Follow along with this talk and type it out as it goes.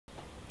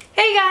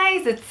Hey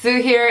guys, it's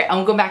Sue here and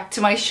welcome back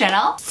to my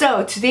channel.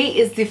 So today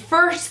is the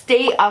first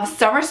day of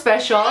summer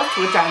specials,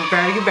 which I'm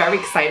very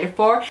excited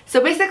for.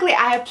 So basically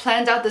I have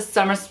planned out the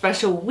summer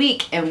special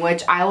week in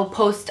which I will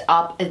post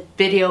up a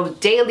video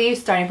daily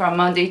starting from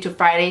Monday to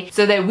Friday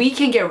so that we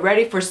can get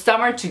ready for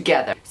summer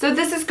together. So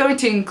this is going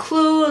to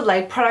include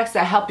like products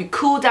that help you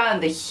cool down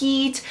in the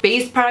heat,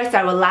 base products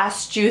that will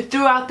last you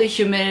throughout the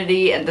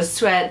humidity and the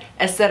sweat,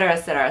 etc,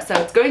 etc. So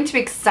it's going to be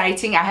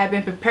exciting. I have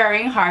been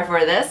preparing hard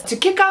for this. To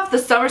kick off the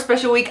summer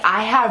special week,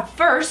 I have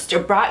first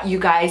brought you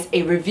guys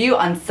a review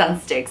on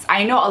sunsticks.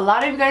 I know a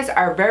lot of you guys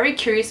are very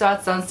curious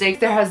about sunsticks.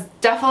 There has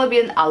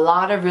definitely been a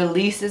lot of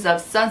releases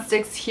of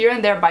sunsticks here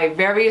and there by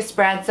various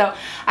brands, so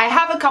I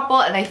have a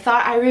couple and I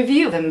thought I'd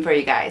review them for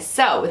you guys.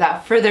 So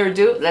without further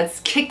ado, let's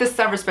kick the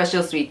summer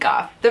specials week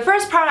off. The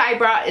first product I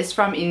brought is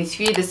from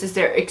Innisfree. This is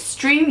their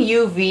Extreme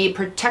UV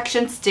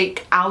Protection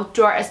Stick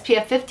Outdoor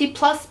SPF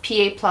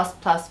 50+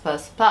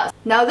 PA+++++.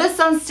 Now this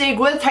sunstick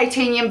with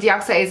titanium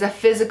dioxide is a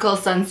physical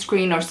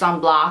sunscreen or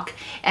sunblock,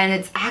 and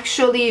it's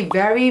actually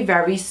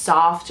very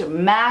soft,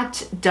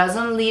 matte,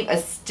 doesn't leave a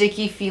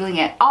sticky feeling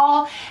at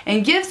all,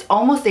 and gives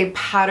almost a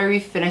powdery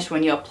finish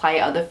when you apply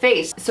it on the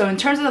face. So in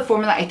terms of the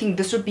formula, I think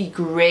this would be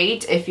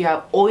great if you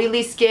have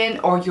oily skin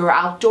or you're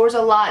outdoors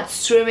a lot,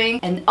 swimming.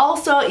 And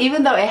also,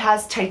 even though it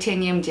has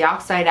titanium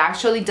dioxide, it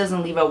actually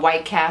doesn't leave a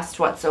white cast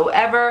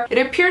whatsoever. It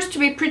appears to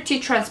be pretty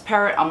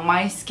transparent on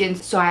my skin,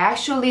 so I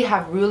actually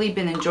have really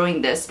been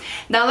enjoying this.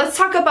 Now let's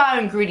talk about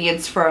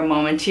ingredients for a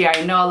moment here.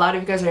 I know a lot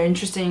of you guys are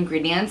interested in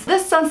ingredients.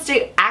 This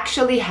sunstick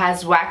actually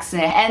has wax in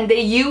it, and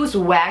they use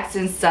wax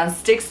in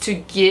sunsticks to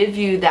give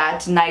you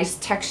that nice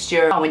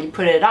texture when you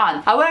put it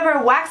on.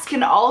 However, wax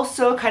can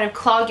also kind of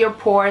clog your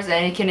pores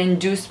and it can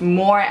induce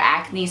more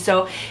acne.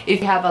 So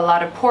if you have a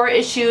lot of pore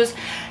issues,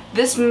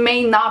 this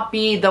may not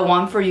be the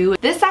one for you.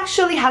 This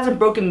actually hasn't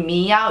broken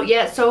me out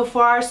yet so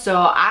far,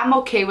 so I'm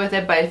okay with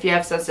it. But if you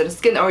have sensitive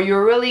skin or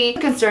you're really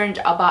concerned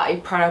about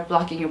a product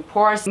blocking your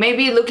pores,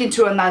 maybe look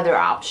into another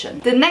option.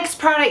 The next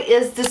product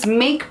is this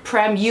Make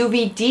Prem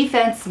UV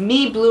Defense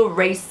Me Blue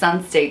Ray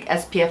Sunstick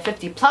SPF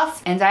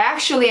 50+, and I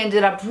actually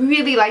ended up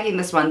really liking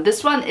this one.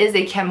 This one is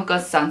a chemical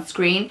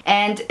sunscreen,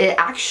 and it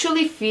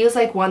actually feels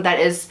like one that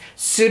is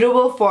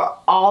suitable for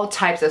all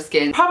types of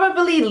skin.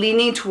 Probably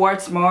leaning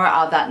towards more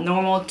of that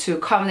normal to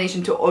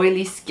combination to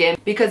oily skin,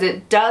 because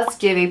it does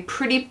give a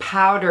pretty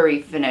powdery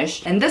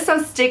finish. And this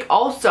sunstick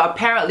also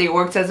apparently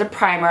works as a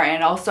primer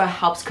and also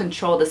helps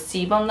control the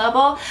sebum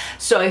level.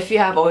 So if you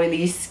have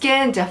oily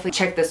skin, definitely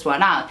check this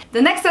one out.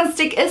 The next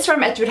sunstick is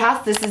from Etude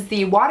House. This is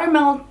the Water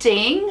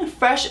Melting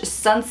Fresh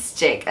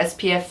Sunstick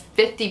SPF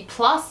 50+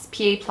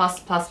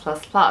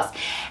 PA++++.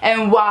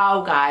 And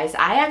wow guys,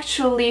 I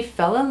actually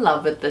fell in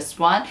love with this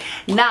one.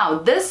 Now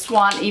this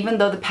one, even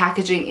though the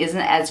packaging isn't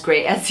as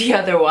great as the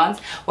other ones,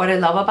 what I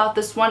love about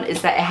this one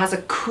is that it has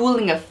a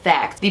cooling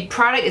effect. The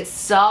product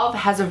itself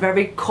has a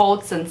very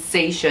cold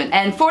sensation,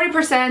 and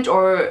 40%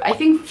 or I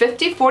think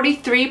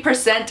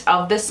 43%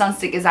 of this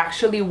sunstick is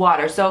actually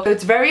water. So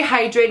it's very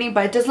hydrating,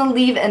 but it doesn't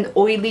leave an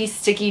oily,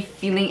 sticky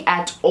feeling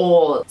at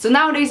all. So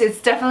nowadays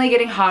it's definitely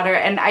getting hotter,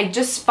 and I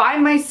just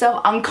find myself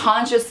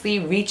unconsciously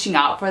reaching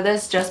out for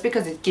this just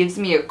because it gives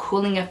me a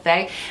cooling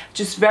effect,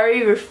 just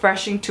very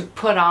refreshing to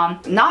put on.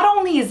 Not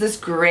only is this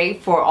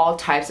great for all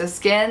types of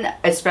skin,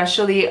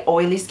 especially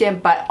oily skin,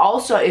 but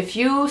also if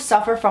you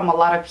suffer from a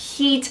lot of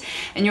heat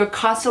and you're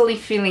constantly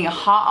feeling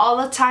hot all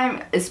the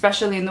time,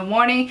 especially in the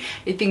morning,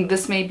 I think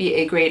this may be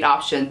a great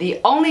option. The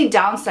only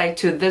downside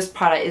to this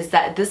product is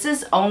that this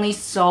is only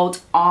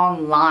sold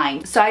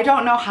online, so I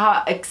don't know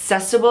how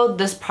accessible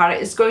this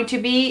product is going to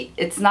be.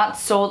 It's not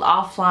sold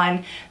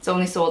offline, it's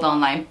only sold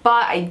online,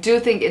 but I do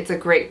think it's a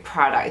great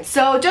product.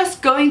 So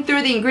just going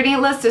through the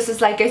ingredient list, this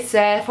is, like I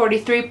said,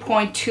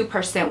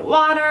 43.2%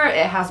 water.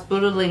 It has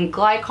butylene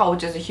glycol,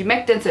 which is a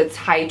humectant, so it's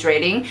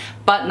hydrating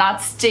but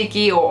not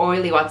sticky or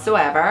oily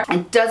whatsoever.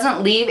 It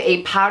doesn't leave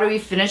a powdery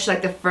finish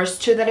like the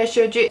first two that I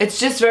showed you. It's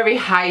just very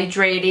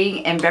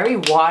hydrating and very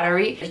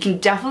watery. You can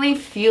definitely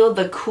feel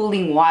the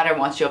cooling water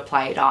once you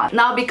apply it on.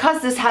 Now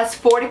because this has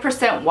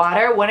 40%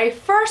 water, when I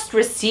first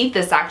received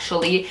this,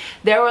 actually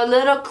there were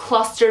little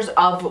clusters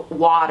of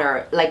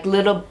water, like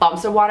little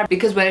bumps of water,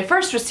 because when I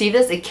first received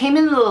this, it came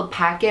in a little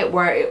packet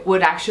where it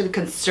would actually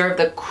conserve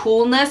the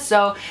coolness.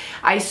 So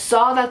I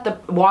saw that the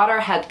water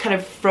had kind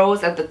of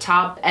froze at the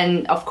top,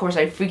 and of course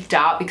I freaked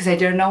out because I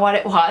didn't know what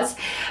it was.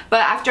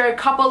 But after a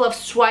couple of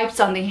swipes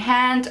on the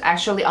hand,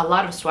 actually a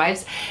lot of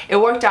swipes, it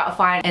worked out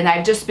fine, and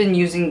I've just been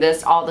using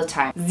this all the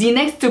time. The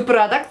next two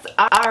products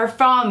are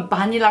from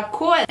Banila,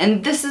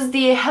 and this is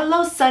the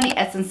Hello Sunny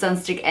Essence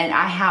Sunstick, and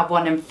I have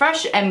one in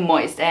Fresh and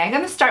Moist, and I'm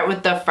gonna start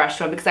with the fresh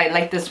one because I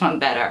like this one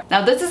better.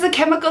 Now this is a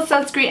chemical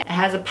sunscreen. It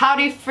has a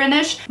powdery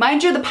finish.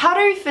 Mind you, the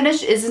powdery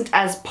finish isn't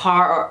as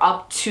par or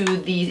up to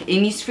the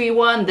Innisfree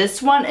one.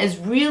 This one is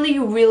really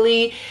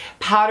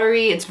powdery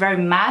powdery, it's very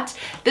matte.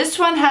 This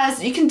one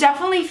has, you can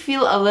definitely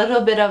feel a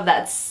little bit of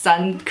that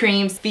sun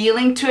cream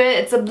feeling to it.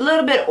 It's a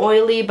little bit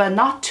oily, but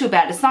not too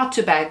bad. It's not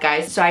too bad,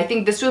 guys. So I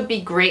think this would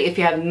be great if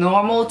you have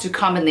normal to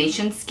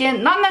combination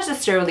skin, not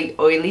necessarily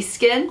oily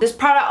skin. This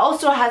product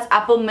also has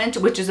apple mint,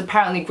 which is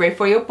apparently great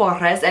for your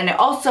pores, and it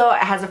also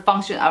has a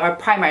function of a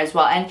primer as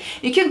well. And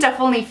you can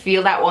definitely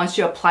feel that once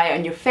you apply it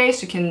on your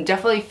face. You can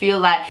definitely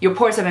feel that your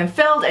pores have been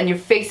filled and your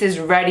face is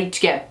ready to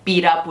get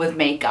beat up with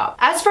makeup.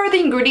 As for the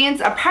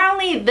ingredients,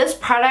 apparently this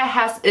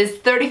product is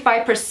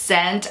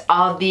 35%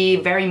 of the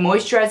very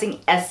moisturizing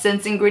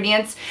essence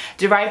ingredients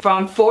derived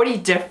from 40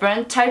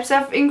 different types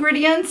of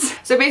ingredients.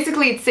 So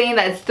basically it's saying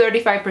that it's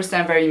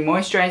 35% very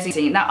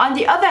moisturizing. Now on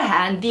the other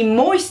hand, the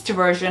moist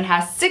version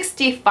has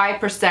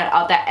 65%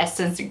 of that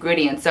essence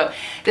ingredient. So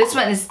this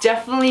one is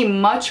definitely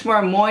much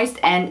more moist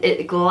and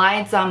it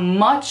glides on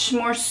much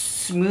more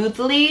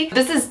smoothly.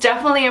 This is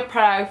definitely a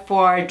product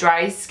for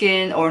dry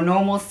skin or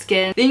normal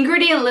skin. The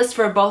ingredient list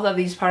for both of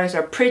these products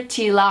are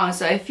pretty long,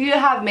 so if you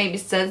have maybe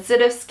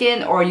sensitive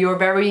skin or you're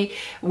very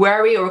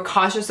wary or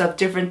cautious of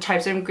different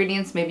types of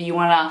ingredients, maybe you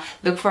want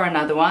to look for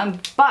another one.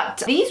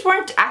 But these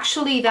weren't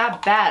actually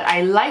that bad.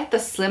 I like the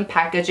slim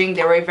packaging.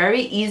 They were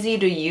very easy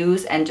to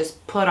use and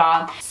just put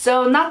on.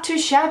 So not too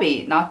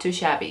shabby, not too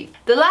shabby.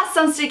 The last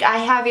sunstick I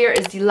have here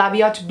is the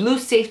Labiotte Blue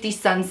Safety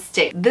Sun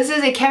Stick. This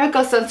is a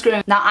chemical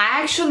sunscreen. Now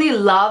I actually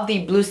love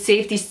the Blue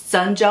Safety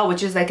Sun Gel,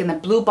 which is like in a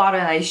blue bottle,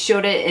 and I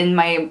showed it in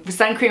my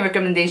sun cream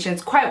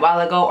recommendations quite a while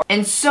ago.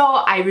 And so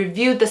I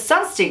reviewed the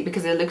sun stick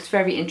because it looks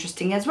very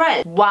interesting as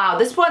well. Wow,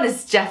 this one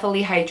is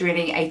definitely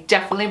hydrating. I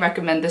definitely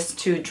recommend this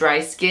to dry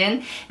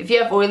skin. If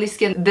you have oily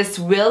skin, this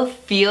will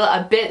feel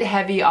a bit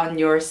heavy on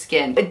your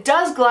skin. It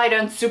does glide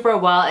on super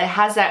well. It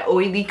has that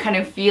oily kind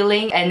of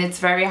feeling and it's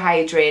very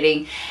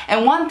hydrating.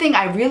 And one thing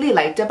I really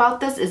liked about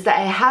this is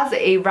that it has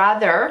a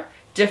rather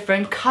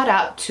different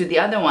cutout to the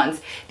other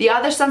ones. The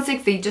other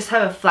sunsticks, they just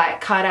have a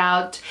flat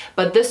cutout,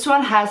 but this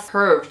one has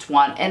curved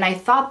one, and I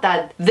thought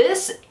that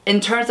this, in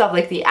terms of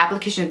like the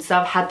application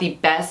itself, had the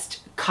best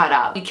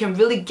cutout. You can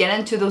really get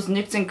into those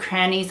nooks and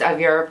crannies of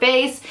your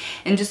face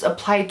and just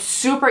apply it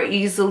super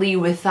easily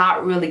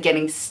without really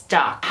getting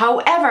stuck.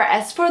 However,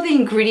 as for the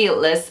ingredient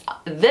list,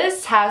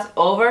 this has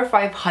over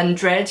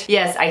 500,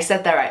 yes, I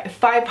said that right,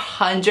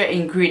 500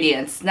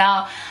 ingredients.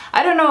 Now,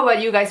 I don't know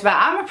about you guys, but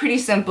I'm a pretty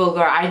simple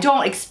girl. I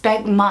don't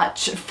expect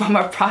much from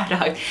a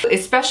product,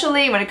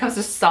 especially when it comes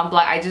to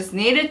sunblock. I just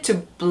needed to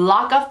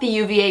block off the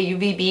UVA,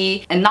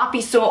 UVB, and not be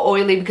so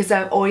oily because I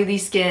have oily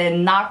skin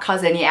and not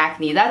cause any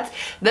acne.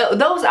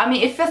 I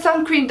mean, if a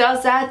sun cream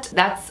does that,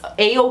 that's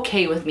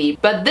a-okay with me.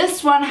 But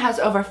this one has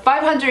over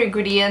 500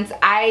 ingredients.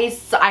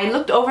 I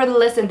looked over the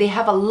list and they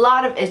have a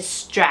lot of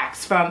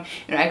extracts from,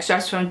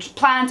 extracts from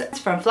plants,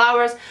 from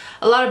flowers,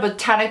 a lot of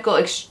botanical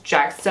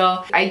extracts.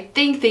 So I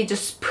think they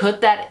just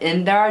put that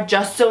in there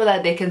just so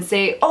that they can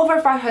say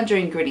over 500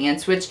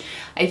 ingredients, which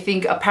I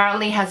think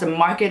apparently has a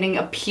marketing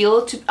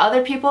appeal to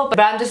other people. But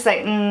I'm just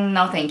like,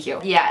 no thank you.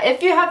 Yeah,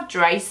 if you have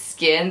dry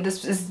skin,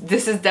 this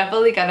is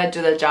definitely gonna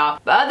do the job.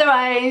 But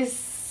otherwise,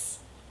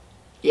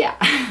 yeah.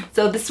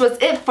 So this was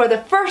it for the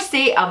first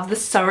day of the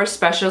summer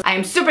specials. I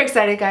am super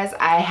excited, guys.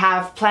 I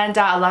have planned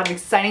out a lot of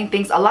exciting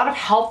things, a lot of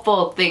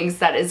helpful things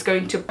that is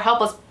going to help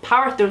us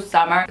power through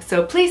summer.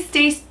 So please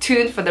stay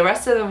tuned for the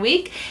rest of the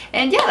week.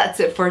 And yeah, that's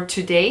it for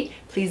today.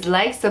 Please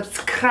like,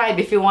 subscribe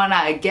if you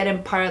wanna get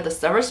in part of the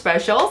summer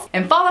specials,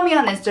 and follow me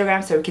on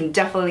Instagram so we can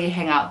definitely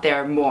hang out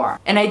there more.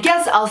 And I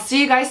guess I'll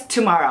see you guys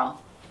tomorrow.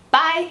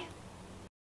 Bye!